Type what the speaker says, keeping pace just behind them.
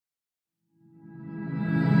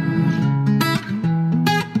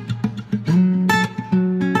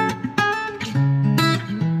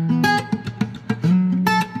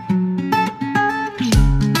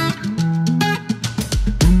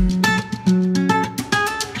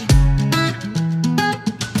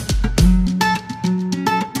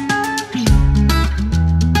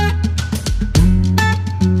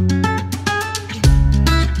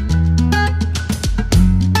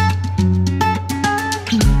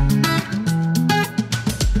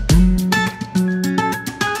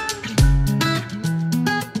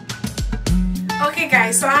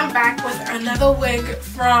guys, so I'm back with another wig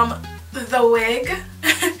from The Wig.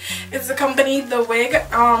 It's the company The Wig.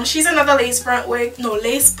 She's another lace front wig, no,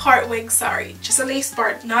 lace part wig, sorry, just a lace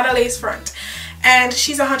part, not a lace front. And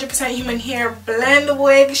she's 100% human hair blend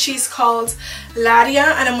wig. She's called LADIA,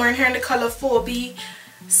 and I'm wearing her in the color 4B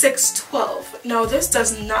 612. Now this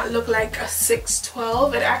does not look like a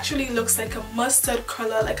 612. It actually looks like a mustard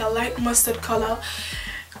color, like a light mustard color,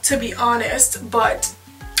 to be honest. But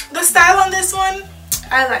the style on this one,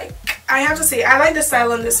 I have to say, I like the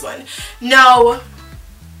style on this one. Now,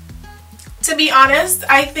 to be honest,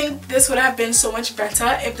 I think this would have been so much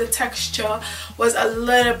better if the texture was a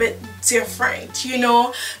little bit different. You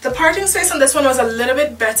know, the parting space on this one was a little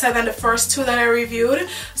bit better than the first two that I reviewed,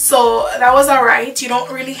 so that was alright. You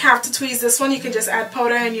don't really have to tweeze this one. You can just add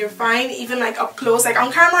powder and you're fine. Even like up close, like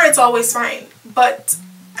on camera it's always fine, but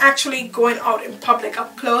actually going out in public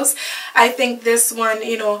up close, I think this one,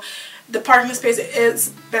 you know, the parting space is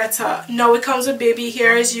better. Now it comes with baby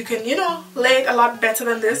hairs. You can, you know, lay it a lot better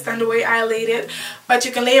than this, than the way I laid it, but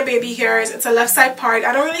you can lay your baby hairs. It's a left side part.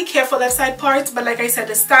 I don't really care for left side parts, but like I said,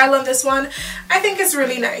 the style on this one, I think it's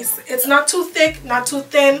really nice. It's not too thick, not too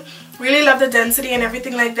thin. Really love the density and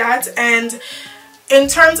everything like that. And in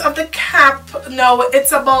terms of the cap, no,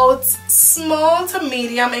 it's about small to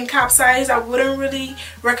medium in cap size. I wouldn't really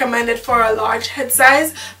recommend it for a large head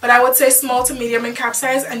size, but I would say small to medium in cap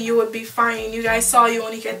size and you would be fine. You guys saw you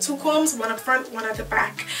only get 2 combs, one up front, one at the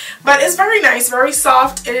back. But it's very nice, very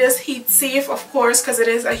soft. It is heat safe, of course, because it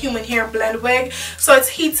is a human hair blend wig, so it's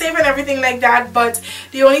heat safe and everything like that. But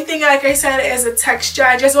the only thing, like I said, is the texture.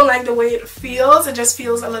 I just don't like the way it feels. It just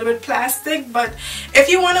feels a little bit plastic. But if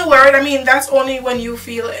you want to wear it, I mean, that's only when you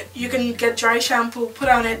feel it. You can get dry shampoo, put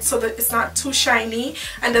on it so that it's not too shiny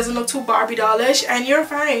and doesn't look too Barbie dollish, and you're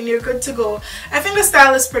fine, you're good to go. I think the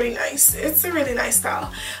style is pretty nice. It's a really nice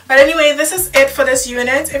style. But anyway, this is it for this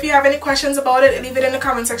unit. If you have any questions about it, leave it in the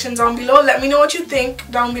comment section down below. Let me know what you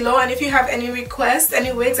think down below, and if you have any requests,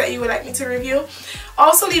 any wigs that you would like me to review,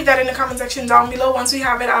 also leave that in the comment section down below. Once we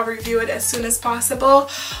have it, I'll review it as soon as possible.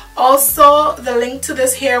 Also, the link to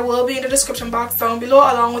this hair will be in the description box down below,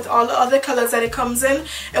 along with all the other colors that it comes in.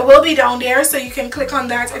 It will be down there, so you can click on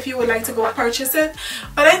that if you would like to go purchase it.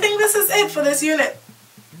 But I think this is it for this unit.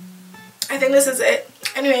 I think this is it.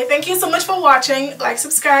 Anyway, thank you so much for watching. Like,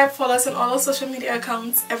 subscribe, follow us on all our social media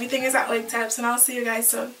accounts. Everything is at WigTypes, and I'll see you guys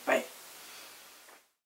soon. Bye.